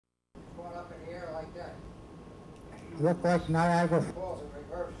It looked like Niagara Falls in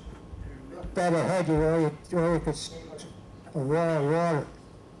reverse. Looked at ahead, all you could see was a wall of water.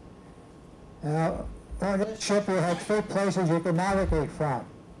 Now, on this ship we had 3 places you could navigate from.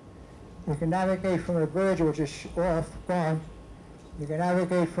 You can navigate from the bridge, which is off, gone. You can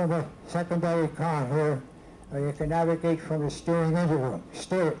navigate from a secondary con here, or you can navigate from the steering engine room,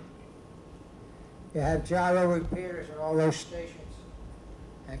 steer it. You have gyro repeaters at all those stations,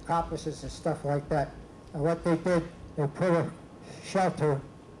 and compasses and stuff like that. And what they did, they put a shelter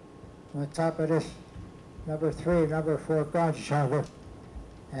on top of this number 3 and number 4 gun shelter,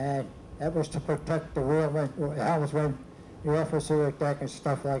 and that was to protect the helmsman, the officer deck and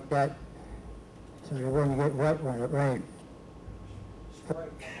stuff like that, so they wouldn't get wet when it rained.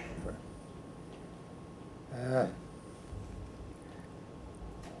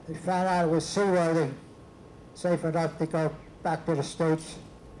 They found out it was seaworthy, safe enough to go back to the States.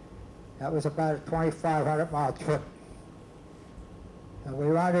 That was about a 2,500-mile trip. And we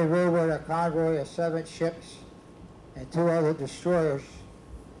rendezvoused with a convoy of 7 ships and 2 other destroyers.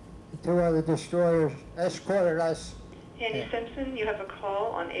 The 2 other destroyers escorted us. Andy Simpson, you have a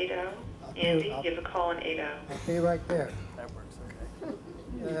call on 80. Andy, you have a call on 80. I'll be right there. That works,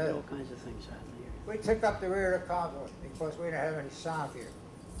 okay. All kinds of things happen here. We took up the rear of the convoy because we didn't have any sound here.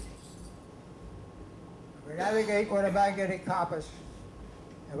 We navigate with a magnetic compass,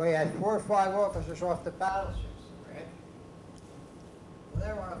 and we had 4 or 5 officers off the battleships. Right? Well,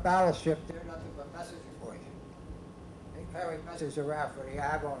 they're on a battleship, they're nothing but messenger boys. They carry messages around for the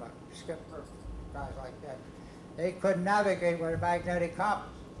admiral, the skipper, guys like that. They couldn't navigate with a magnetic compass.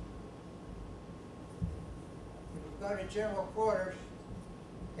 We would go to general quarters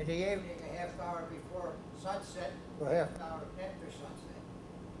in the evening, a half hour before sunset, or a half hour after sunset.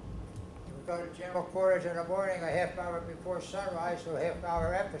 We would go to general quarters in the morning, a half hour before sunrise, or a half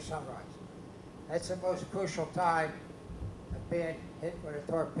hour after sunrise. That's the most crucial time of being hit with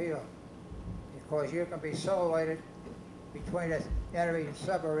a torpedo, because you can be silhouetted between the enemy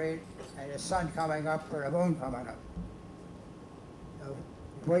submarine and the sun coming up or the moon coming up. So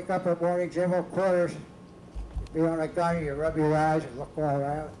you wake up in the morning, general quarters, you be on a gun, you rub your eyes and look all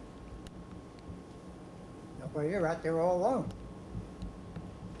around. Nobody, you're out there all alone.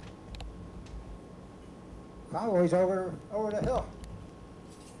 Convoy's over the hill.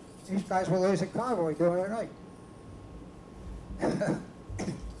 These guys will lose a convoy during the night.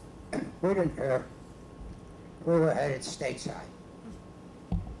 We didn't care. We were headed stateside.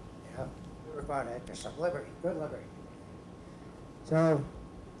 You know, we were going after some liberty, good liberty. So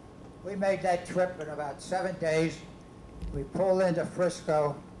we made that trip in about 7 days. We pulled into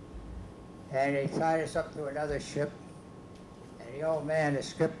Frisco, and they tied us up to another ship. And the old man, the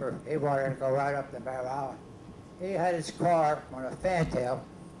skipper, he wanted to go right up to Mare Island. He had his car on a fantail,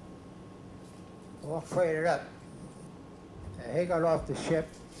 all crated up. And he got off the ship.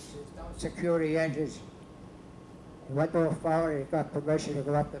 He says, "Don't secure the engines." He went to a phone and he got permission to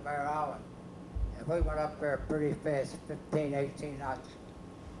go up to Mare Island. And we went up there pretty fast, 15, 18 knots.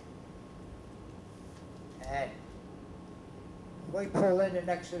 And we pulled in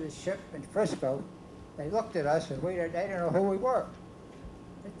next to the ship in Frisco. They looked at us and they didn't know who we were.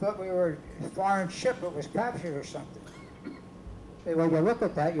 They thought we were a foreign ship that was captured or something. Say, when you look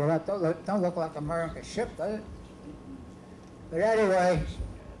at that, don't look like an American ship, does it? But anyway,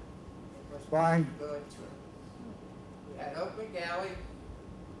 it was fine, good. We had an open galley,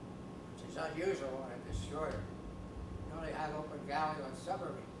 which is unusual on a destroyer. You only have open galley on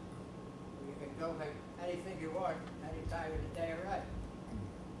submarine. You can go make anything you want, any time of the day or night.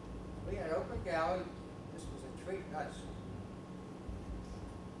 We had open galley. This was a treat to us.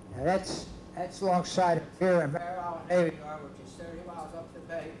 Now that's alongside of here in Mare Island Navy Yard, which is 30 miles up the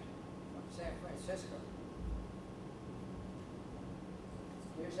bay from San Francisco.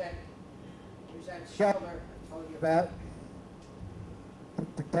 Here's that shelter I told you about to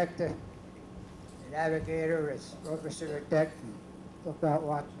protect the navigator, his officer at deck, and look out,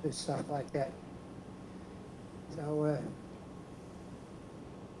 watch and stuff like that. So we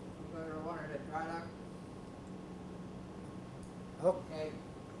go to one of the dry dock. Okay.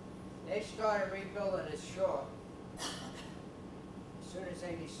 They started rebuilding this shore as soon as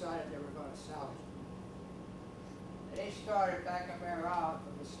they decided they were going to salvage it. They started back in Mare Island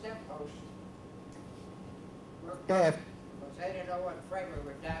from the stem post, worked off because they didn't know what frame we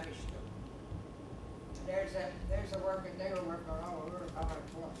were damaged to. And there's the work that they were working on, we were coming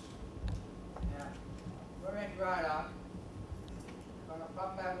across. Now, we're in dry dock, going to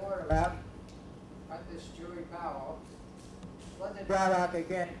pump that water out, cut this Jewy bow off, flood the dry dock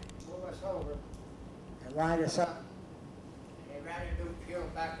again, move us over, and line us up. And they ran a new keel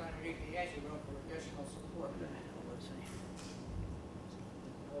back underneath the engine room for additional support.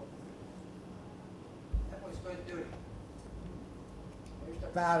 That was good duty. Here's the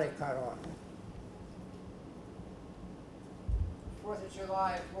bow they cut off. 4th of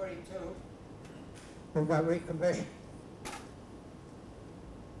July of 42, we got recommissioned.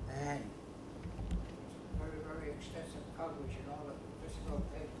 And very, very extensive coverage in all the physical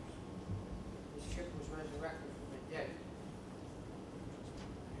papers. This ship was resurrected from the dead.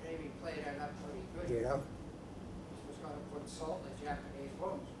 The Navy played that up pretty good, you know. This was going to put salt in the Japanese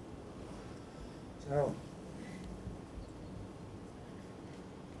wounds. So,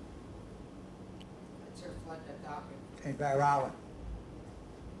 that's her flood the dock in Bear Island.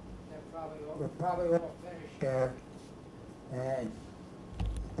 We're probably all finished there. And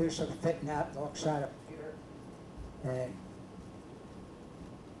there's some fitting out alongside up here. And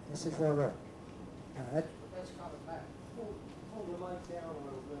this is where we're, that's coming back. Hold the mic down a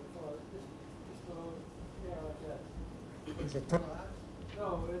little bit, just a little, yeah, like that. Is it too loud?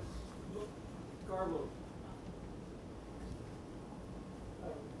 No, it's garbled.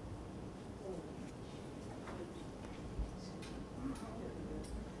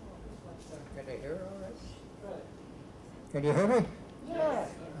 Can you hear all this? Right. Can you hear me? Yeah.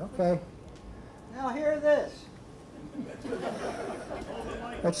 Okay. Now hear this.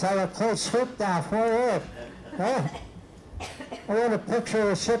 Let's have a close sweep down for you. Huh? I want a picture of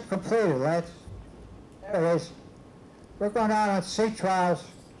the ship completed, lads. There it is. We're going out on sea trials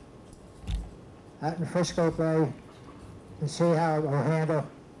out in Frisco Bay to see how it will handle.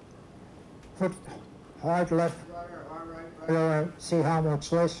 Put hard left rudder, hard right rudder, see how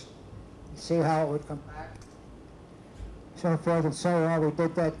much less, see how it would come back. So forth and so on. We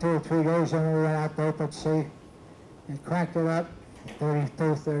did that 2 or 3 days and we went out to open sea and cranked it up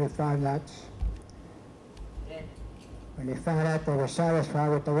 32, 35 knots. When they found out they were satisfied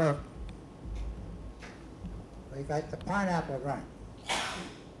with the work, we got the pineapple run.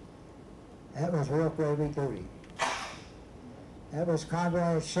 That was real gravy duty. That was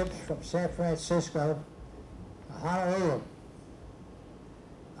convoying ships from San Francisco to Honolulu.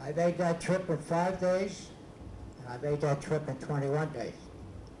 I made that trip in 5 days, and I made that trip in 21 days.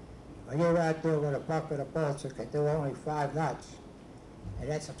 When you're out there with a bucket of bolts that can do only 5 knots, and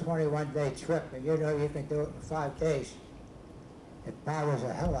that's a 21-day trip, and you know you can do it in 5 days, it powers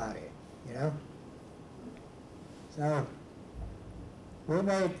the hell out of you, you know? So, we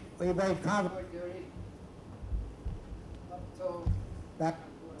made convoy duty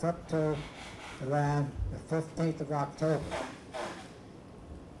up to around the 15th of October.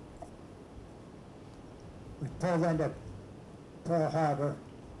 We pulled into Pearl Harbor,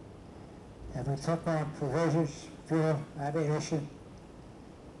 and we took on provisions, fuel, ammunition.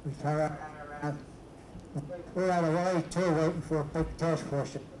 We turned around. We were on the way too, waiting for a big task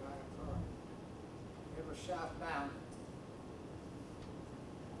force. They were southbound.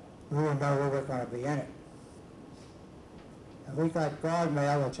 We didn't know we were going to be in it. And we got guard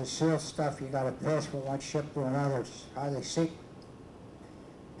mail, which is sealed stuff you got to pass from one ship to another. It's highly secret.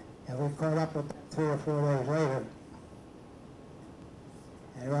 And we caught up with them 3 or 4 days later.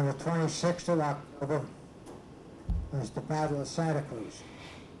 And on the 26th of October was the Battle of Santa Cruz.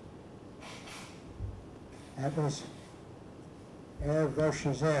 That was air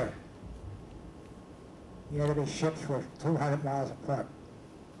versus air. The enemy ships were 200 miles apart.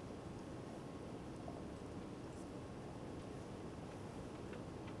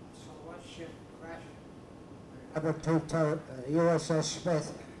 So one ship crashed. Number 2 USS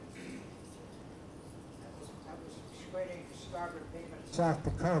Smith. That was screening the starboard beam of South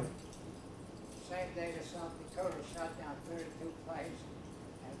Dakota. Same day the South Dakota shot down 32 planes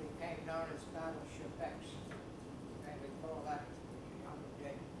and became known as Battleship X. And we call that on the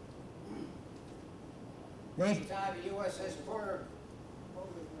day. Meantime, the USS Porter.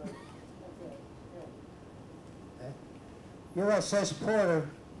 USS Porter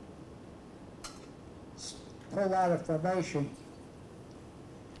pulled out of formation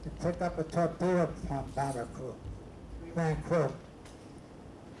to pick up a torpedo bomber crew, 3-man crew.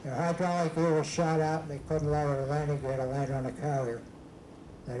 Their hydraulic gear was shot out and they couldn't lower the landing gear to land on the carrier.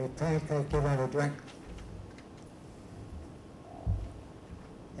 They pancaked it in a drink.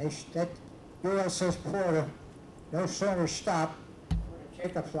 That USS Porter no sooner stopped with a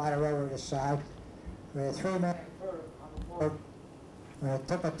Jacobs ladder over the side with a 3-man crew on the board. When it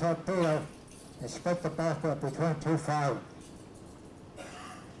took a torpedo, it split the bulk up between 2 fires.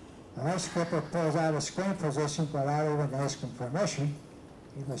 The ice skipper pulls out of screen position without even asking permission.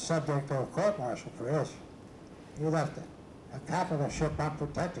 He was subject to a court-martial for this. He left a capital ship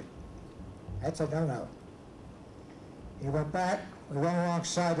unprotected. That's a no-no. He went back, we went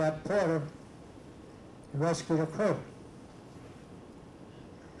alongside that Porter, to rescue the crew.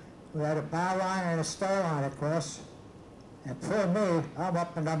 We had a bow line and a stern line, of course, and poor me, I'm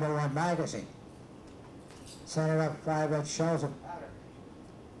up to #1 magazine, sending up 5-inch shells of powder.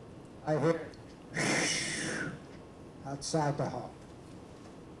 I hear it outside the hull.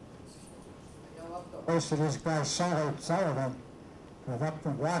 I yell up the host of this guy Sullivan from up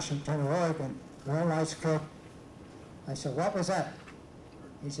from Washington, Oregon, real nice kid. I said, what was that?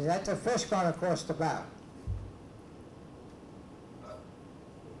 He said, that's a fish going across the bow.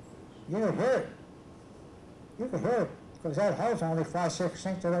 You could hear it. You could hear it, because that hull's only 5/6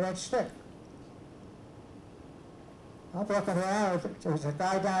 inches of that stick. I'm looking around, there's a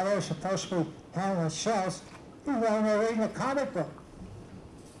guy down there supposed to be handling shells. He's running there reading a comic book.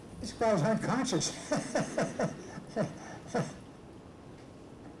 This guy's unconscious.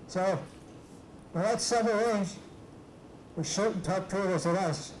 So, when that submarines was shooting torpedoes at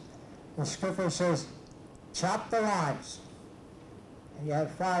us, the skipper says, chop the lines. And you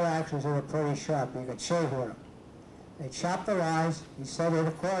had fire axes that were pretty sharp. You could shave with them. They chopped the lines. He said to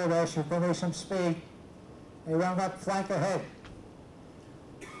the quartermaster, give me some speed. They rung up flank ahead.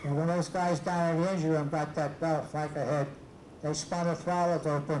 And when those guys down in the engine room got that bell, flank ahead, they spun the throttles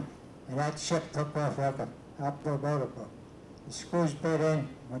open, and that ship took off like an outboard motorboat. The screws bit in,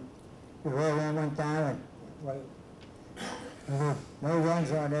 the rear end went down, and no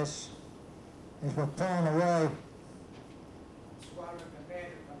runs on this. As we're pulling away, squadron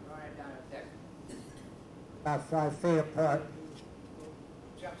commander comes running down the deck, about 5 feet apart,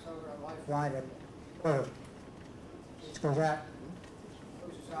 jumps over a lifeline and just goes out.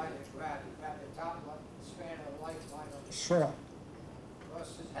 Goes aside and grabs the top span of the lifeline on the shore.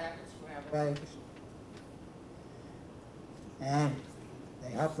 Lost his hat and swam away. And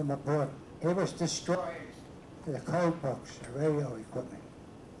they helped him aboard. He was destroying the code books, the radio equipment.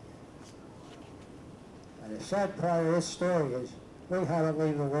 And the sad part of this story is we had to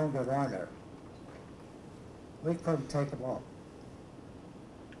leave the wounded on there. We couldn't take them all.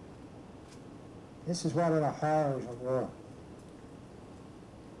 This is one of the horrors of war.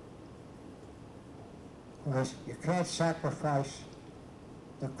 Was you can't sacrifice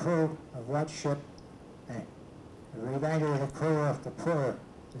the crew of one ship and the remainder of the crew off the poor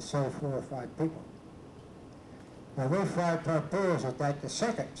to save 4 or 5 people. Now we fired torpedoes at that to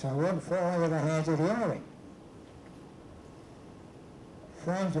sink it, so it wouldn't fall into the hands of the enemy.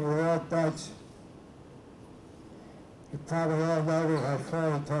 Friends, we were all duds. You probably all know we had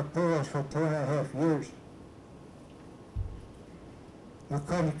fired torpedoes for 2.5 years. You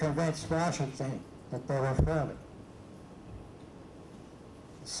couldn't convince Washington that they were failing.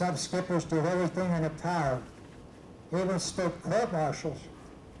 The sub-skippers did everything in their power, even stood court-martials,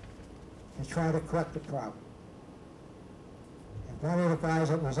 to try to correct the problem. And one of the guys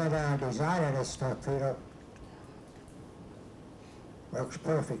that was in there and designing this torpedo works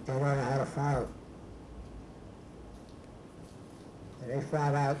perfect. They don't know how to fire it. And they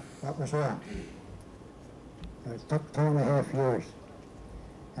found out what was wrong. And it took 2.5 years.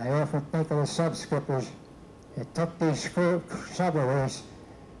 I often think of the sub-skippers that took these submarines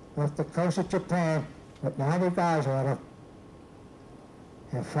off the coast of Japan with 90 guys on them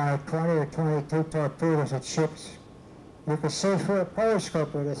and fired 20 or 22 torpedoes at ships. You could see through a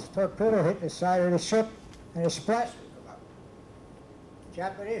periscope where this torpedo hit the side of the ship and a splash would come up. The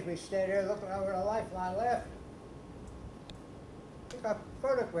Japanese, we stayed there looking over the lifeline laughing. We got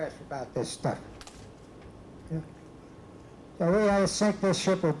photographs about this stuff. Yeah. So we had to sink this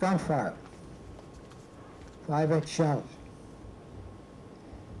ship with gunfire, 5-inch shells.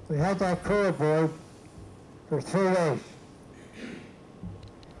 We had that crew aboard for 3 days.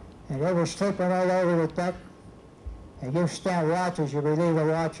 And they were sleeping all over the deck. And you stand watches, you relieve the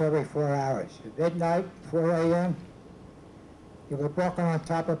watch every 4 hours. At midnight, 4 a.m., you were walking on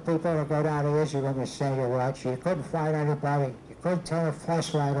top of people to go down to the engine room and stand your watch. You couldn't find anybody. You couldn't turn a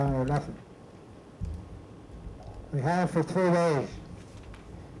flashlight on or nothing. We had it for 3 days.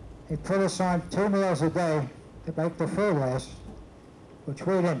 They put us on 2 meals a day to make the food last, which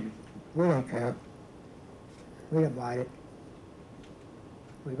we didn't care. We didn't mind it.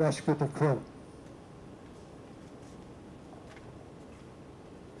 We rescued the crew.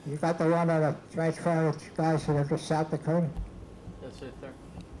 You got the one on the transfer guys that are to South Dakota? That's it there.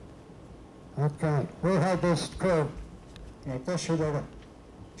 Okay, we had this crew, in addition to the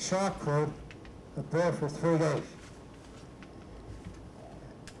shark crew, aboard for 3 days.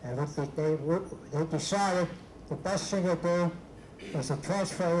 And they decided the best thing to do was to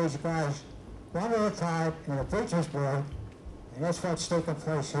transfer these guys one at a time in a breaches board, and that's what's taking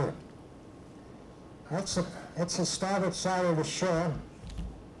place here. That's the starboard side of the shore,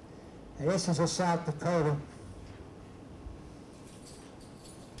 And this is a South Dakota.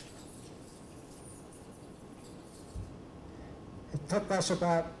 It took us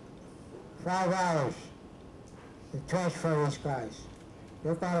about 5 hours to transfer these guys.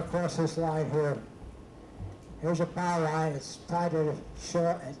 They're going across this line here. Here's a power line that's tied to the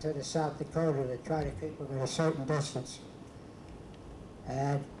shore and to the South Dakota to try to keep them at a certain distance.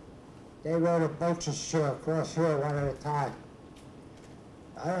 And they rode a boats ashore across here one at a time.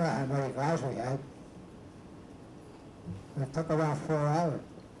 I don't know how many guys we had. It took around 4 hours.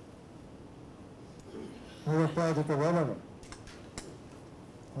 We were glad to get rid of them,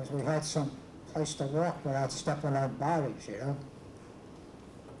 because we had some place to walk without stepping on bodies, you know.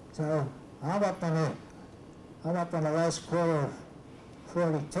 So I'm up in the last quarter of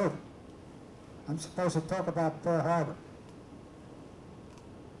 42. I'm supposed to talk about Pearl Harbor.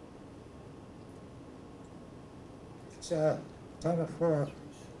 It's 10 before.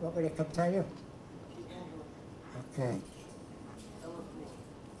 Want me to continue? Okay. Tell us more.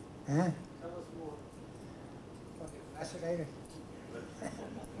 Huh? Tell us more. Fucking fascinated.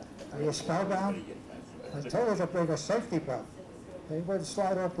 Are you spellbound? I told her to bring a safety belt. They wouldn't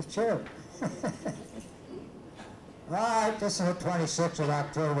slide off the chair. All right, this is the 26th of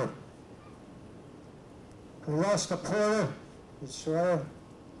October. We lost the Porter, the destroyer,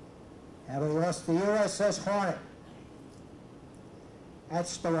 and we lost the USS Hornet.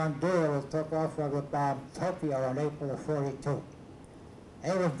 That's the one that took off of the bomb Tokyo in April of 42.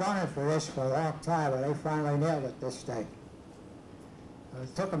 They were gunning for this for a long time, but they finally nailed it this day.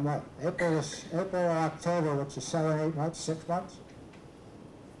 It took them what? April or October, which is 7, 8 months, 6 months.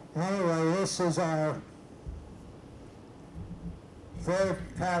 Anyway, this is our third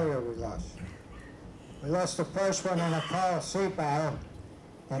carrier we lost. We lost the first one in a Coral Sea battle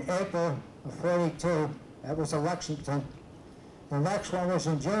in April of 42. That was the Lexington. The next one was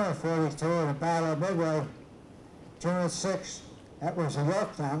in June of 42 in the Battle of Midway, June 6th. That was the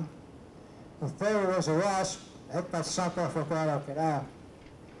Yorktown. The third was the Wasp. That got sunk off of Guadalcanal.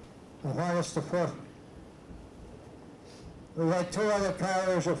 The Hornet's the fourth. We had 2 other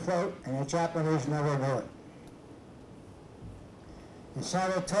carriers afloat, and the Japanese never knew it. In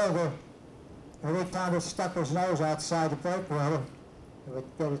Saratoga, every time it stuck his nose outside the breakwater, it would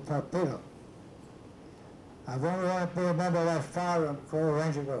get a torpedo. I've only wanted to remember that fire room crew,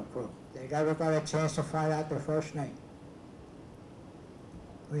 engine room crew. They never got a chance to find out their first name.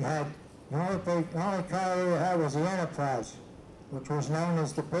 We had, the only carrier we had was the Enterprise, which was known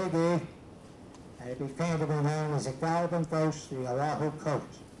as the Big E, and it became to be known as the Galvin Ghost, the Oahu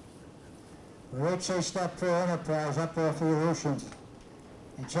Coast. We reached a step through Enterprise up off the Aleutians,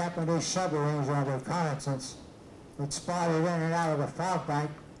 and Japanese submarines on reconnaissance would spotted in and out of the fog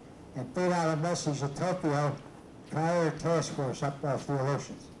bank and beat out a message to Tokyo, carrier task force up off the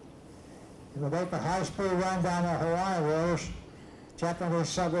Aleutians. It would make a high-speed run down the Hawaiian waters, Japanese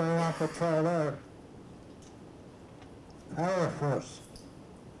submarine on patrol there. Carrier force,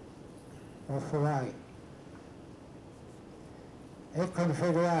 or Hawaii. They couldn't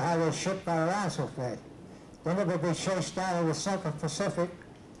figure out how their ship got around so fast. Then it would be chased down in the Central Pacific,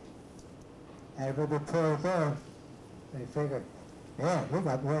 and it would be pulled there. They figured, yeah, we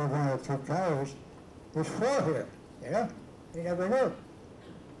got more than 1 or 2 carriers. There's 4 here, you know? They never knew.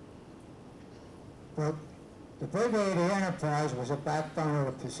 But the Brigade Enterprise was a backbone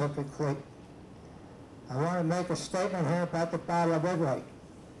of the Pacific Fleet. I want to make a statement here about the Battle of Midway.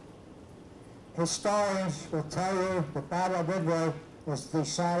 Historians will tell you the Battle of Midway was the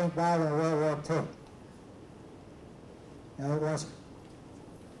deciding battle of World War II. No, it wasn't.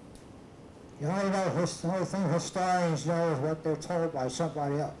 The only thing historians know is what they're told by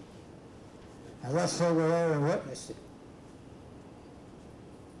somebody else, unless they were there and witnessed it.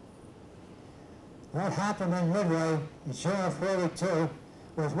 What happened in Midway in June of 42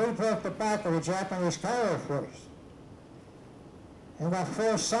 was we broke the back of the Japanese carrier force and got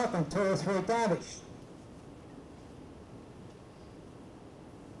 4 sunk and 2 or 3 damaged.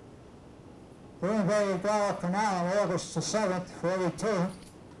 We invaded Guadalcanal on August the 7th, 42,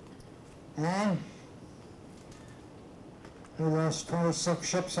 and we lost 26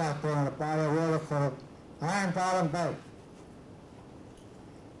 ships out there in a body of water called Iron Bottom Bay.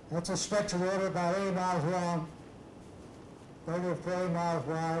 That's a stretch of water about 80 miles long, 30 or 40 miles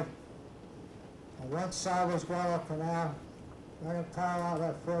wide. On one side was Guadalcanal, running parallel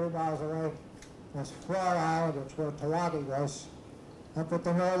about 40 miles away was Florida Island, which where Tulagi was. Up at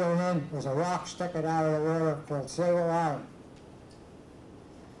the northern end was a rock sticking out of the water called Sable Island.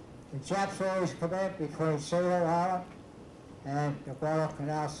 The Japs always come in between Sable Island and the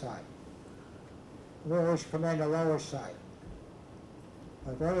Guadalcanal side. We always come in the lower side.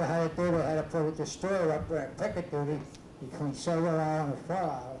 But what they had to do, they had to put a destroyer up there at picket duty between Silver Island and Far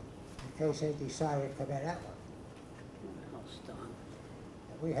Island in case they decided to come in that way.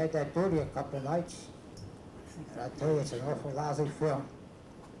 And we had that duty a couple of nights, and I tell you, it's an awful lousy feeling.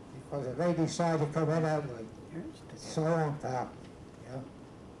 Because if they decide to come in that way, it's so on top, you know.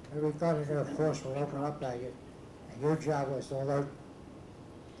 Every gun in their force will open up at you, and your job was to alert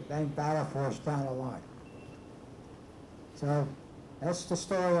the main battle force down the line. So, that's the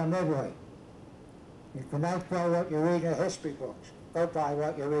story on Midway. You cannot go what you read in the history books. Go by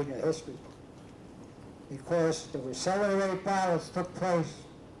what you read in the history book. Because there were 7 or 8 battles took place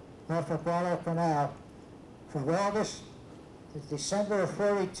off of Guadalcanal from August to December of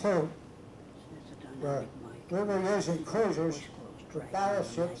 42, where we were using cruisers for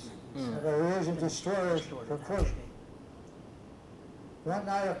battleships, and they were using destroyers for cruising. One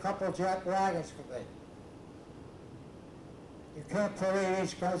night, a couple of jet wagons come in. You can't put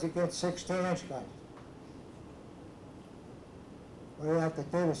 8-inch guns against 16-inch guns. What do you have to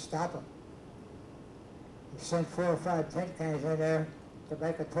do to stop them? You send 4 or 5 tin cans in there to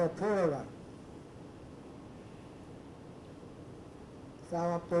make a torpedo run.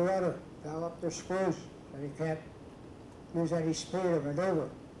 Foul up the rudder, foul up their screws, so you can't use any speed or maneuver.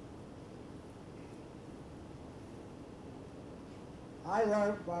 I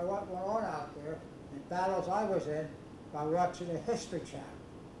learned by what went on out there in battles I was in by watching the History Channel.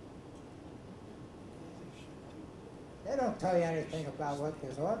 They don't tell you anything about what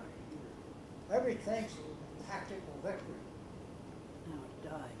goes on. Everything's a tactical victory. Now it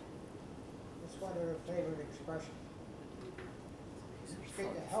died. It's one of their favorite expressions.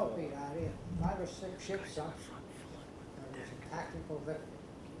 Get the hell beat out of you. 5 or 6 ships sunk. It was a tactical victory.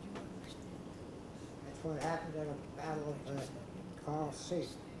 That's what happened at a battle of Carl Sea.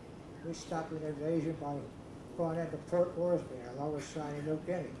 We stopped an invasion by going into Port Moresby, the lowest side of New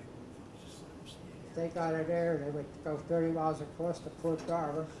Guinea. If they got in there, they would go 30 miles across to Port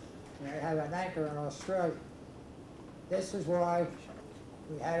Darwin, and they'd have an anchor in Australia. This is why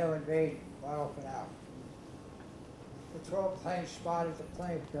we had to invade Guadalcanal. Patrol planes spotted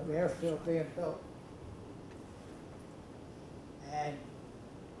the airfield being built. And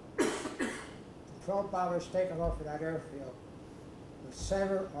patrol bombers taken off of that airfield would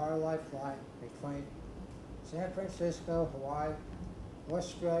sever our lifeline between San Francisco, Hawaii,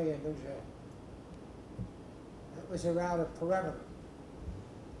 Australia, and New Zealand. It was around a perimeter.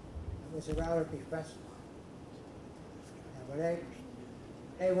 It was around a defense line. And when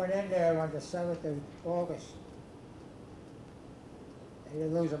they went in there on the 7th of August, they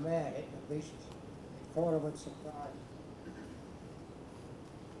didn't lose a man hitting the beaches. They caught them with surprise.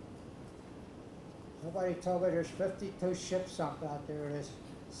 Somebody told me there's 52 ships sunk out there in this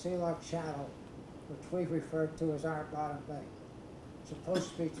Sea Lock Channel, which we refer to as Iron Bottom Bay. It's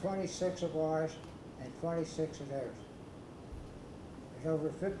supposed to be 26 of ours and 26 of theirs. There's over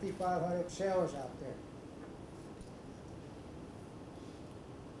 5,500 sailors out there.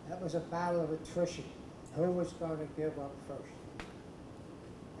 That was a battle of attrition. Who was going to give up first?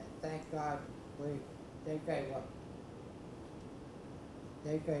 And thank God they gave up.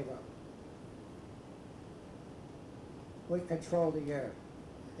 They gave up. We controlled the air.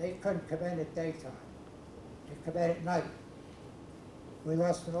 They couldn't come in at daytime. They come in at night. We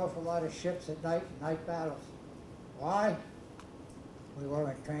lost an awful lot of ships at night, night battles. Why? We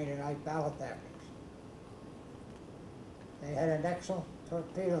weren't trained in night battle tactics. They had an excellent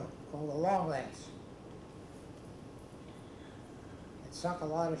torpedo called the Long Lance. It sunk a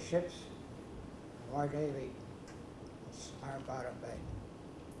lot of ships of our Navy in Iron Bottom Bay.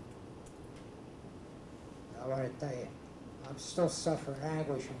 I want to tell you, I'm still suffering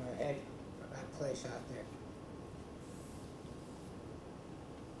anguish in my head from that place out there.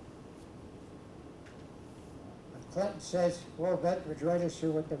 When Clinton says, well, veterans register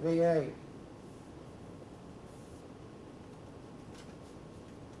with the VA,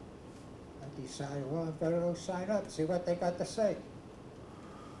 I decided, well, I've got to go sign up, see what they got to say.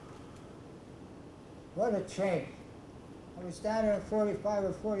 What a change. I was down there in 45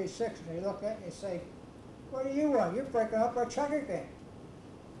 or 46, and they look at me and say, what do you want? You're breaking up our checker game.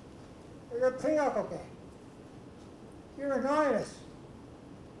 You're a pinochle game. You're annoying us.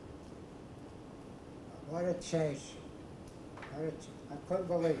 What a change. I couldn't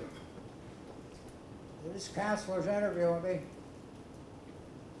believe it. This counselor's interviewing me.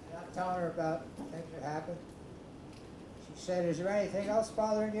 And I'm telling her about things that happened. She said, is there anything else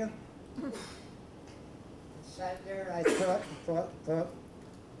bothering you? I sat there and I thought and thought and thought.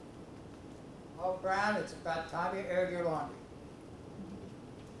 Oh, Brown, it's about time you aired your laundry.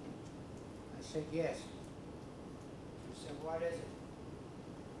 I said, yes. She said, what is it?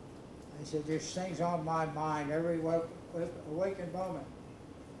 I said, there's things on my mind every awakened moment.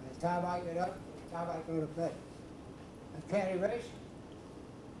 By the time I get up, by the time I go to bed. I can't erase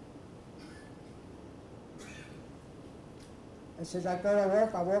it. I said, I go to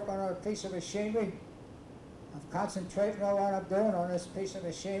work, I work on a piece of machinery. I'm concentrating on what I'm doing on this piece of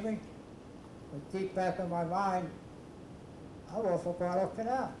machinery. But deep back in my mind, I will for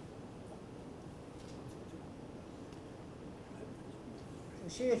Guadalcanal.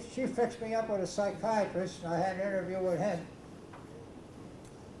 She fixed me up with a psychiatrist, and I had an interview with him.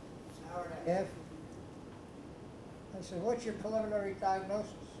 An hour and a half. I said, what's your preliminary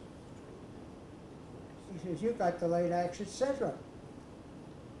diagnosis? He says, you got delayed action syndrome.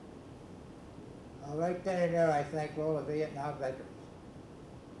 Well, right then and there, I thank all the Vietnam veterans.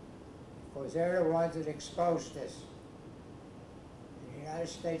 Because they're the ones that exposed this. The United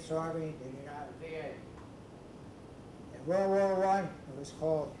States Army, the United VA. In World War I, it was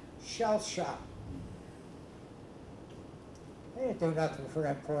called shell shock. They didn't do nothing for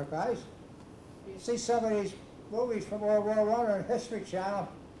them poor guys. You see some of these movies from World War I on History Channel.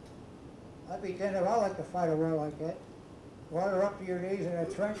 I'd be damned if I like to fight a war like that. Water up to your knees in a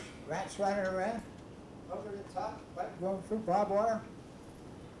trench, rats running around, over the top, going through barbed wire.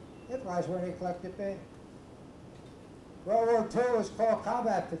 That was when they collected big. World War II was called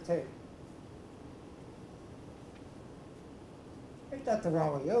combat fatigue. There's nothing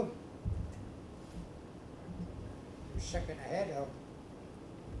wrong with you. You're sick in the head, though.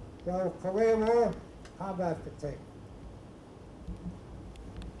 So, Korean War, combat fatigue.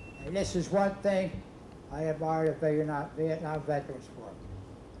 And this is one thing I admire the Vietnam veterans for.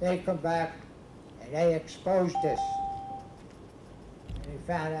 They come back and they exposed this. And they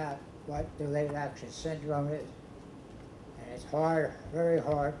found out what delayed action syndrome is. And it's hard, very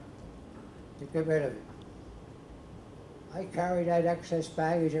hard, to get rid of it. I carried that excess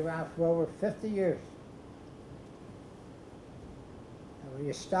baggage around for over 50 years. And when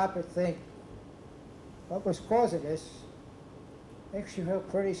you stop and think, what was causing this, makes you feel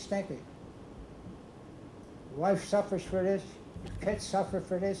pretty stinky. Your wife suffers for this, your kids suffer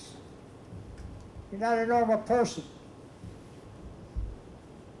for this. You're not a normal person.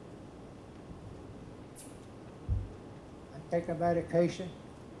 I'm taking medication,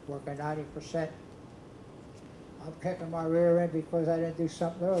 working 90%. I'm kicking my rear end because I didn't do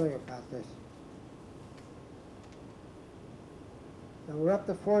something earlier about this. So we're up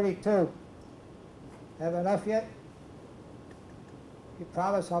to 42. Have enough yet? You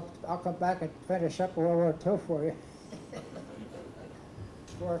promise I'll come back and finish up World War II for you.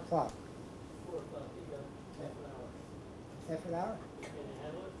 4 o'clock. 4 o'clock, you got half an hour. Half an hour? Can you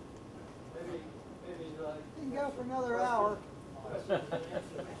handle it? Maybe like... You can go for another hour.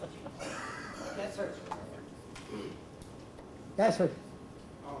 Yes, sir. Yes, sir.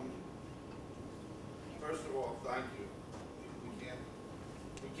 First of all, thank you.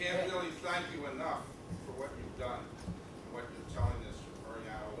 We can't really thank you enough for what you've done, and what you're telling us. You're very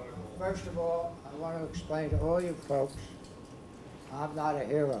analytical. First of all, I want to explain to all you folks, I'm not a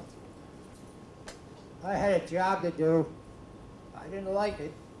hero. I had a job to do. I didn't like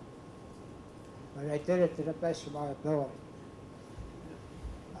it, but I did it to the best of my ability.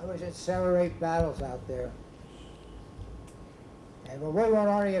 I was in 7 or 8 battles out there. And when we went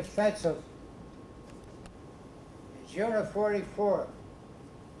on the offensive, in June of '44,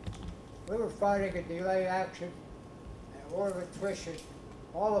 we were fighting a delayed action and a war of attrition,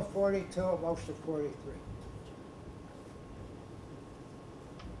 all of 42 and most of 43.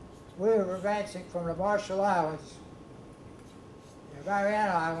 We were advancing from the Marshall Islands, the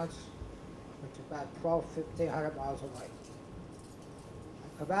Mariana Islands, which is about 1,200 miles away.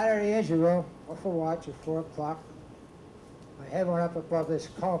 I come out of the engine room, off a watch at 4 o'clock. My head went up above this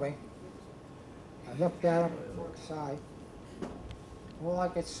combing. I looked down on the port side. All I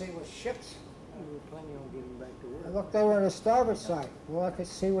could see was ships. We were planning on getting back to work. I looked over on the starboard side. All I could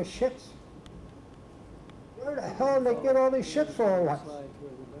see was ships. Where the hell did they get all these ships all at once?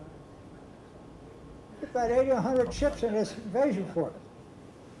 About 80 or 100 ships in this invasion force.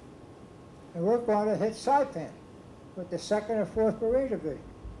 And we're going to hit Saipan with the 2nd and 4th Marine Division.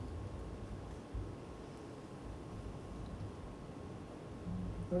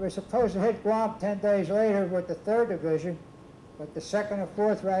 We were supposed to hit Guam 10 days later with the 3rd Division, but the 2nd and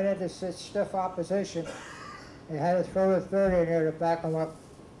 4th ran into such stiff opposition. They had to throw the 3rd in there to back them up.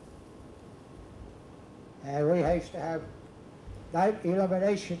 And we used to have night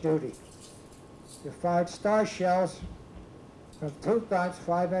elimination duty. You fired star shells from 2 guns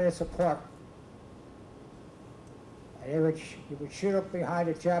 5 minutes apart. And you would shoot up behind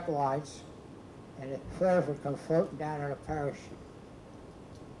the Jap lines, and the flares would come floating down on a parachute.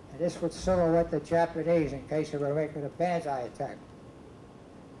 And this would silhouette the Japanese in case they were making a banzai attack.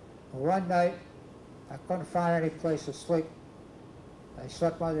 Well, one night, I couldn't find any place to sleep. I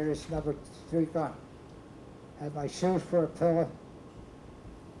slept under this #3 gun. Had my shoes for a pillow.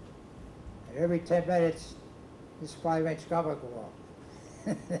 And every 10 minutes, this 5-inch gun would go off.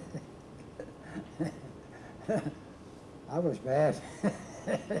 I was mad.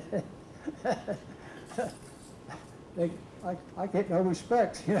 I get no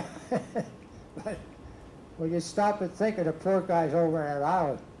respect, you know. But when you stop and think of the poor guys over in that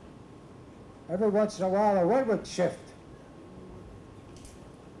island, every once in a while the wind would shift.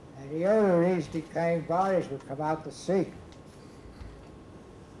 And the odor of these decaying bodies would come out to sea.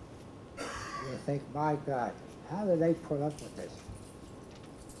 And you think, my God, how do they put up with this?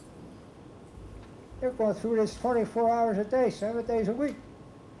 They're going through this 24 hours a day, 7 days a week.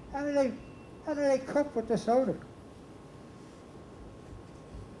 How do they cope with this odor?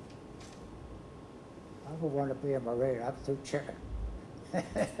 I don't want to be a Marine. I'm too chicken.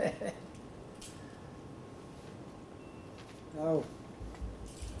 No.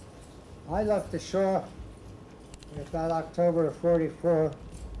 I left the shore in about October of '44. I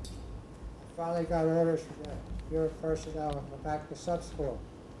finally got orders from the Bureau of Personnel and went back to sub school,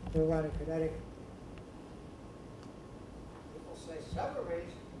 New London, Connecticut. People say,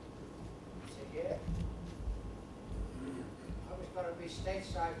 submarines? I said, yeah. I was going to be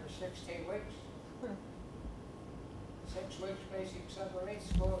stateside for 16 weeks. 6 weeks basic submarine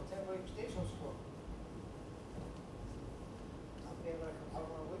school, 10 weeks diesel school. I'll be able to come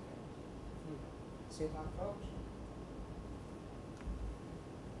home on a weekend. See my folks.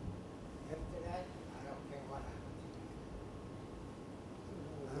 After that, I don't care what happens.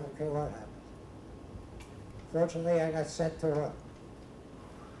 I don't care what happens. Fortunately, I got sent to a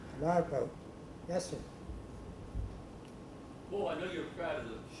yard boat. Yes, sir. Well, I know you're proud of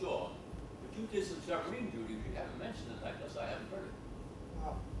the shore, but you did some submarine duty. You haven't mentioned it. I guess I haven't heard it.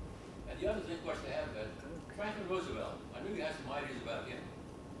 Oh, And the other thing, question I have is Franklin Roosevelt. I knew you had some ideas about him.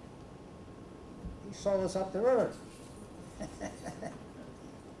 he sold us up the river. And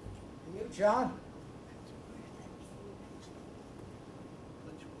you, John?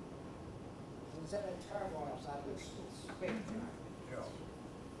 Was in a turmoil, so I would speak, John.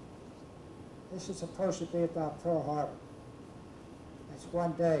 This is supposed to be about Pearl Harbor. That's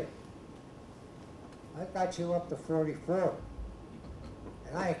one day. I got you up to 44.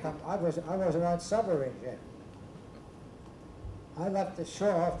 And I wasn't on submarines yet. I left the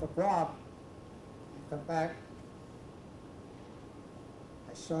shore off the Guam and come back.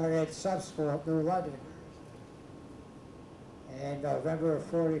 I started at sub school at New London in November of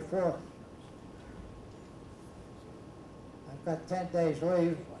 '44. I've got 10 days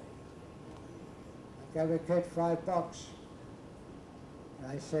leave. I gave a kid $5.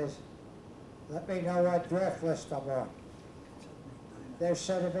 And I says, let me know what draft list I'm on. They're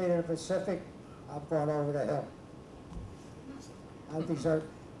sending me to the Pacific, I'm going over the hill. I'll desert,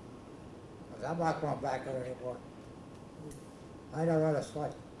 because I'm not going back there anymore. I know what it's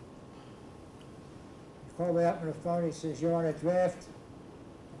like. He called me up on the phone, he says, you're on a draft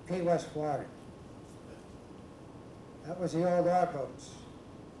in Key West, Florida. That was the old R boats.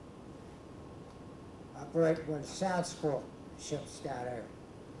 Operating with sound school ships down there.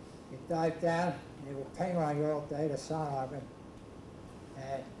 You dive down, and they would ping on you all day, the sound alarm,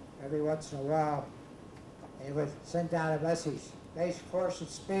 and every once in a while, they would send down a message, base course and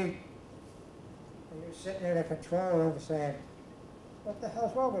speed. And you're sitting in the control room saying, what the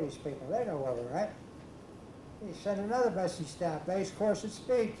hell's wrong with these people? They know where we're at. You send another message down, base course and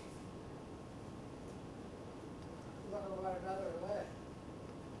speed. Look at one another and laugh.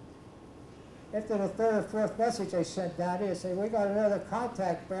 After the third or fourth message they sent down here, say, we got another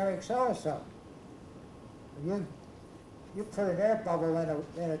contact bearing so-and-so. You put an air bubble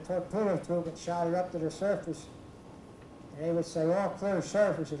in a torpedo tube and shot it up to the surface. And they would say, all clear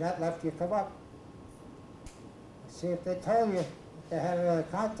surface, and that left you come up. See, if they told you that they had another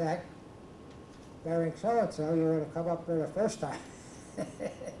contact bearing so-and-so, you would have come up there the first time.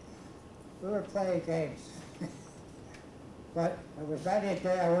 We were playing games. But it was many a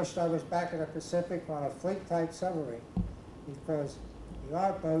day I wished I was back in the Pacific on a fleet-type submarine, because the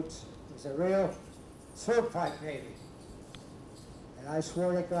R boats was a real sloop-type Navy. And I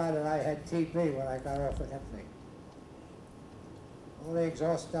swore to God that I had TB when I got off at Hempney. All the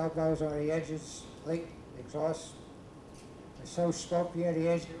exhaust elbows on the engines leaked, exhaust was so smoky in the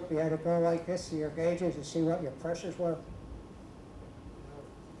engine, you had to go like this to your gauges and see what your pressures were.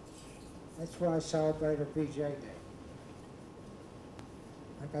 That's why I celebrated VJ Day.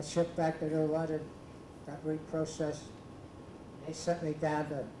 I got shipped back to New London, got reprocessed. They sent me down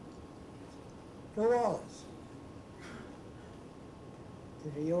to New Orleans, to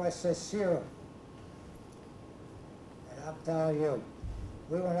the USS Sierra. And I'm telling you,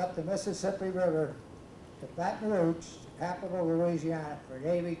 we went up the Mississippi River to Baton Rouge, the capital of Louisiana, for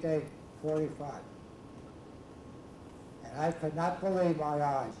Navy Day 45. And I could not believe my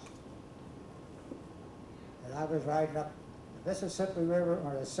eyes. And I was riding up the Mississippi River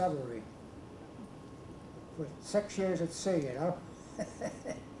on a submarine for 6 years at sea, you know.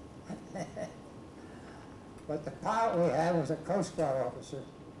 But the pilot we had was a Coast Guard officer,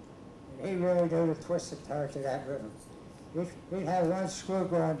 and he really knew the twists and turns of that river. We'd have one screw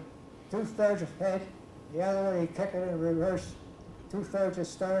going 2/3 ahead, the other one he'd kick it in reverse, 2/3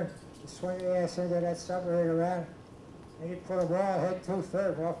 astern, and swing the ass into that submarine around, and he'd put them all ahead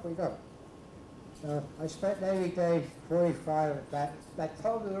 2/3, off we go. So I spent Navy Day 45 at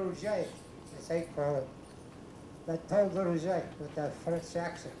Bateau de Rouget, as they call it. Bateau de Rouget, with that French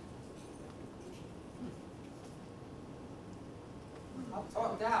accent. I'll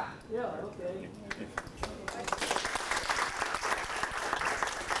talk now. Yeah, okay.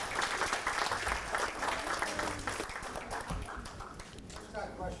 Who's got a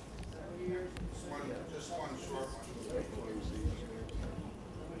question? Just one short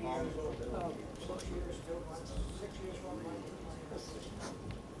one. 6 years, 2 months, 6 years, 1 month.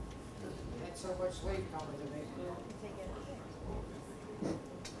 Had so much leave coming to me.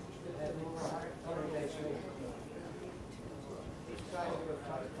 Had over 120 days leave. These guys are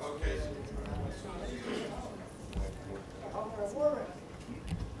funny. Okay.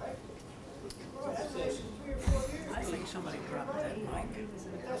 I think somebody dropped that mic.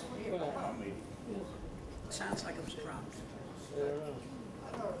 Sounds like it was dropped. Yeah.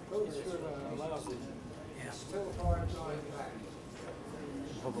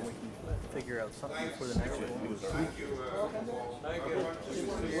 Hoping we can figure out something for the next one. Thank you. Thank you.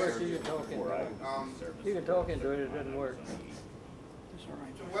 It works, you can talk into it. You can talk into it, it doesn't work. That's all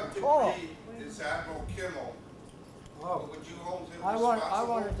right. To what degree is Admiral Kimmel, Oh, would you hold him I responsible?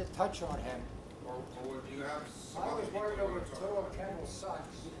 wanted to touch on him. Or would you have some I other was people working you with want to two talk of Kendall's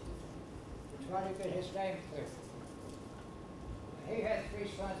sons, trying to get his name clear. He had 3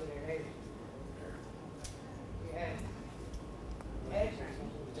 sons in the Navy. He had Ed,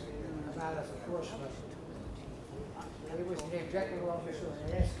 about as a first officer. He was the executive officer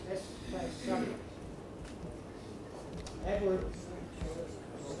in this place, Sumner. Edward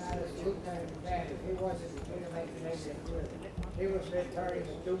was not as lieutenant in command, he wasn't, he didn't make the Navy clear. He was an attorney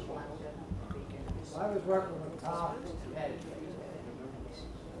with DuPont. So I was working with Tom and Ed.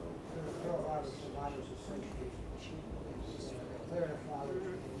 Phil Roberts and I was associated. Clear the father.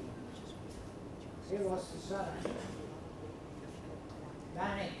 He lost his son.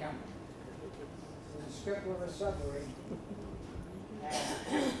 Non-income. The skipper of a submarine. And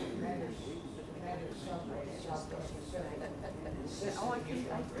commander's submarine in Southwest Pacific. Oh, I can.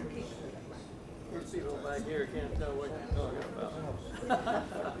 People back here can't tell what you're talking about.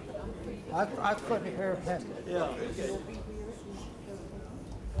 I couldn't hear him. Yeah, okay.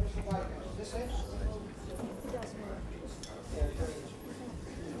 Where's the mic? Is this it?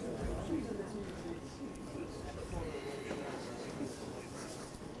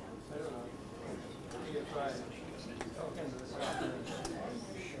 I don't know. You can try talking to the side.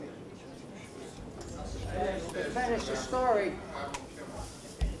 Finish the story.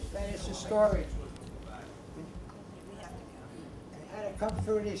 Finish the story. They had to come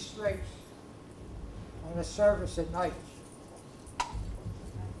through these straits on the surface at night.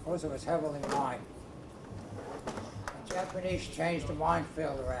 Because it was heavily mined. The Japanese changed the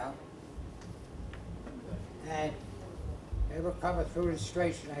minefield around. And they were coming through the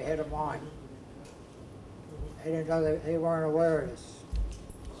straits and they hit a mine. They didn't know, they weren't aware of this.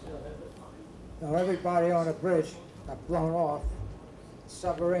 So everybody on the bridge got blown off, the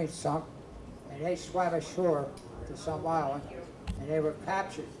submarine sunk, and they swam ashore to some island, and they were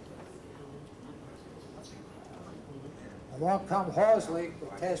captured. Along come Horsley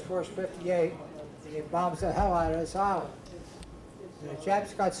with Task Force 58, and he bombs the hell out of this island. And the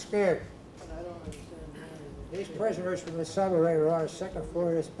Japs got scared. These prisoners from the submarine were on the 2nd floor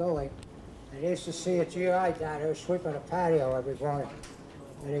of this building, and they used to see a GI down there sweeping a patio every morning.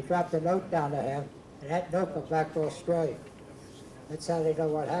 And they dropped a note down to him, and that note went back to Australia. That's how they know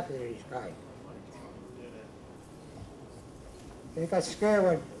what happened to these guys. They got scared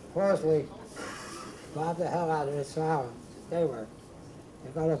when Horsley bombed the hell out of this island. They were. They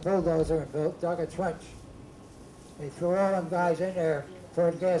got a bulldozer and dug a trench. They threw all them guys in there,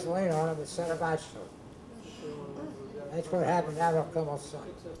 poured gasoline on them, and set a match to them. That's what happened to Admiral Kimmel's son.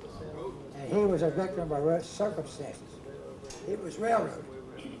 And he was a victim of circumstances. He was railroaded.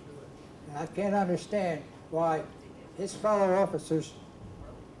 And I can't understand why his fellow officers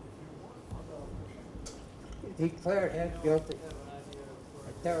declared him guilty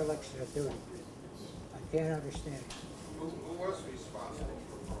of dereliction of duty. I can't understand it. Who was responsible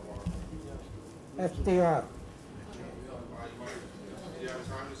for Mark? FDR. Do you have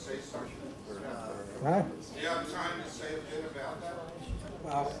time to say something? Right? Do you have time to say a bit about that?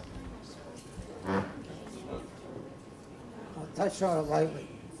 Well, I'll touch on it lightly.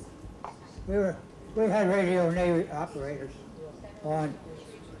 We had radio Navy operators on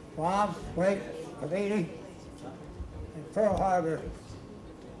Guam, Wake, Cavite, and Pearl Harbor,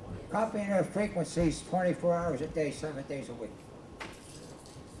 copying their frequencies 24 hours a day, 7 days a week.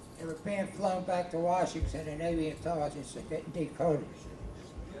 They were being flown back to Washington and Navy intelligence and getting decoded.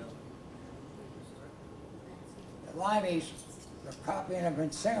 The Limeys were copying them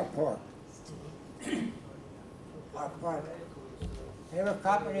in Singapore. They were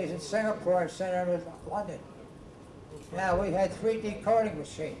copying these in Singapore and sending them to London. Now, we had 3 decoding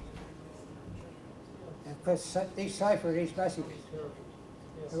machines and could decipher these messages.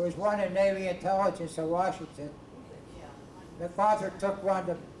 There was one in Navy intelligence in Washington. MacArthur took one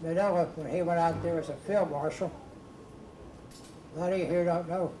to Manila when he went out there as a field marshal. A lot of you here don't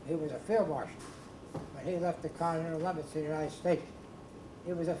know he was a field marshal when he left the continental limits of the United States.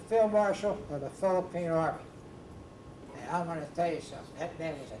 He was a field marshal of the Philippine Army. And I'm going to tell you something, that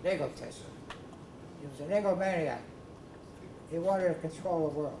man was an egotist. He was an egomaniac. He wanted to control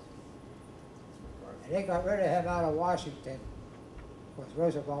the world. And they got rid of him out of Washington because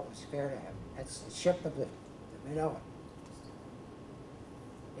Roosevelt was scared of him. That's shipped him to Manila.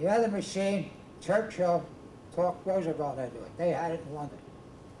 The other machine, Churchill talked Roosevelt into it. They had it in London.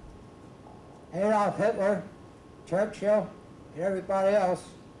 Adolf Hitler, Churchill, and everybody else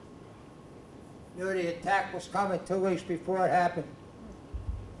knew the attack was coming 2 weeks before it happened.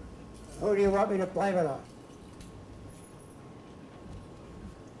 Who do you want me to blame it on?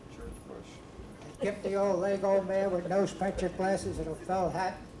 George Bush. Give the old leg old man with nose pincher glasses and a felt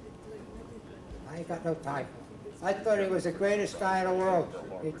hat. I ain't got no time for him. I thought he was the greatest guy in the world.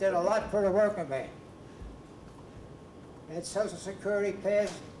 He did a lot for the working man. He had Social Security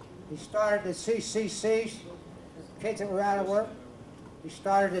pads. He started the CCCs, the kids that were out of work. He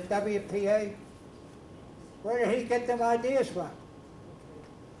started the WPA. Where did he get them ideas from?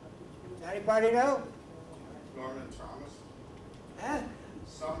 Does anybody know? Norman Thomas? Huh?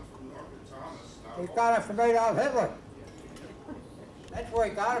 Some from Norman Thomas. not He all. got it from Adolf Hitler. That's where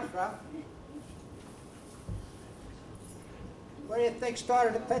he got it from. What do you think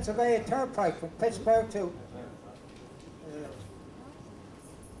started the Pennsylvania Turnpike from Pittsburgh to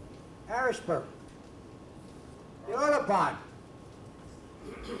Harrisburg? The Autobahn.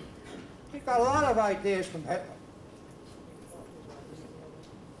 He got a lot of ideas from Hitler.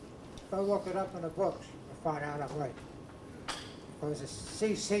 Go look it up in the books and find out I'm right. Because the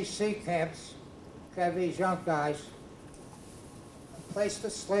CCC camps have these young guys a place to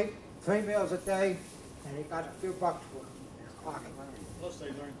sleep, 3 meals a day, and they got a few bucks for them in their pocket. Plus they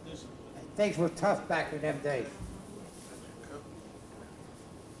learned discipline. And things were tough back in them days.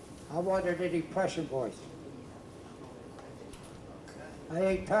 I wonder the Depression boys. I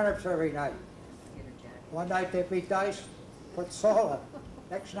ate turnips every night. One night they'd be diced, put salt on.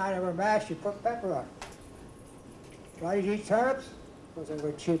 Next night they were mashed, you put pepper on. Why did you eat turnips? Because they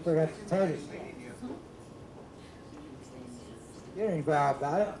were cheaper than potatoes. You didn't growl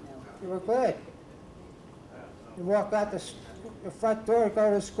about it. You were glad. You walk out the front door,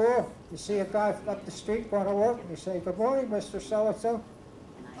 go to school, you see a guy up the street going to work, and you say, "Good morning, Mr. So-and-so."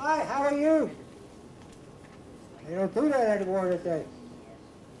 "Hi, how are you?" They don't do that anymore today.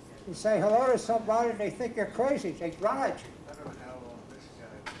 You say hello to somebody, and they think you're crazy. They run at you.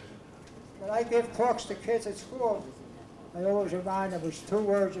 When I give talks to kids at school, I always remind them there's 2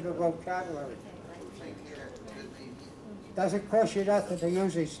 words in the vocabulary. Doesn't cost you nothing to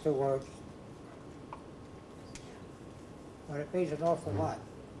use these 2 words, but it means an awful lot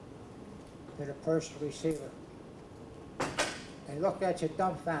to the person receiver. They look at you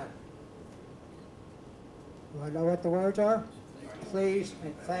dumbfounded. You want to know what the words are? Please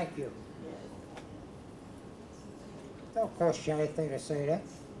and thank you. Don't cost you anything to say that.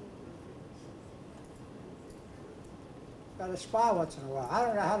 Got to smile once in a while. I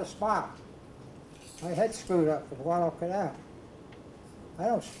don't know how to smile. My head's screwed up from Guadalcanal. I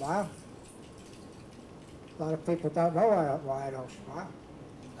don't smile. A lot of people don't know why I don't smile.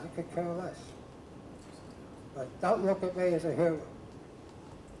 I could care less. But don't look at me as a hero.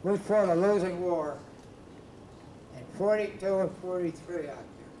 We fought a losing war in 42 and 43 out there.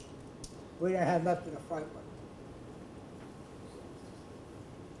 We didn't have nothing to fight with.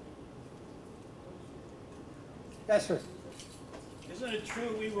 Yes, sir. Isn't it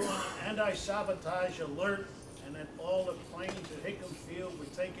true we were on an anti-sabotage alert and that all the planes at Hickam Field were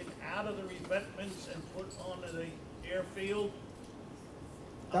taken out of the revetments and put onto the airfield?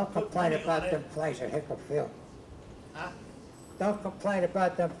 I'll Don't put complain money on about it. them planes at Hickam Field. Huh? Don't complain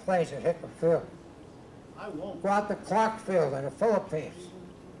about them planes at Hickam Field. I won't. Go out to Clark Field in the Philippines.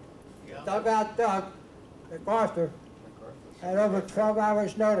 Yeah. Dugout Doug MacArthur had over 12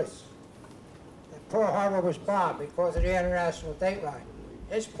 hours notice that Pearl Harbor was bombed because of the international date line.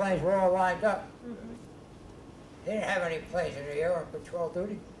 His planes were all lined up. He didn't have any planes in the air on patrol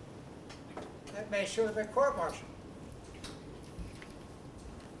duty. That may should have been court-martialed.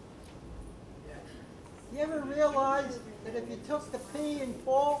 You ever realize that if you took the P in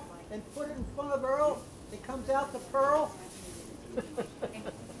Paul and put it in front of Earl, it comes out to Pearl?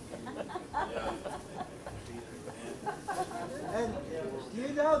 And do you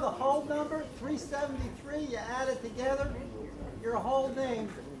know the whole number, 373, you add it together, your whole name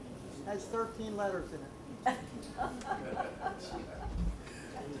has 13 letters in it.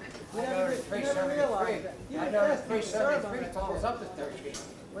 You I know never, the you never realize that. 373, You I know the test and serve on 373 that. totals up to 13.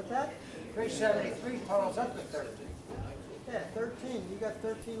 What's that? 373 totals up to 13. Yeah, 13. You got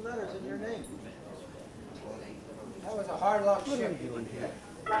 13 letters in your name. That was a hard luck ship. Yeah,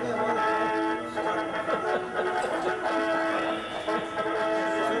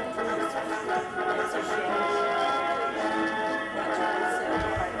 well,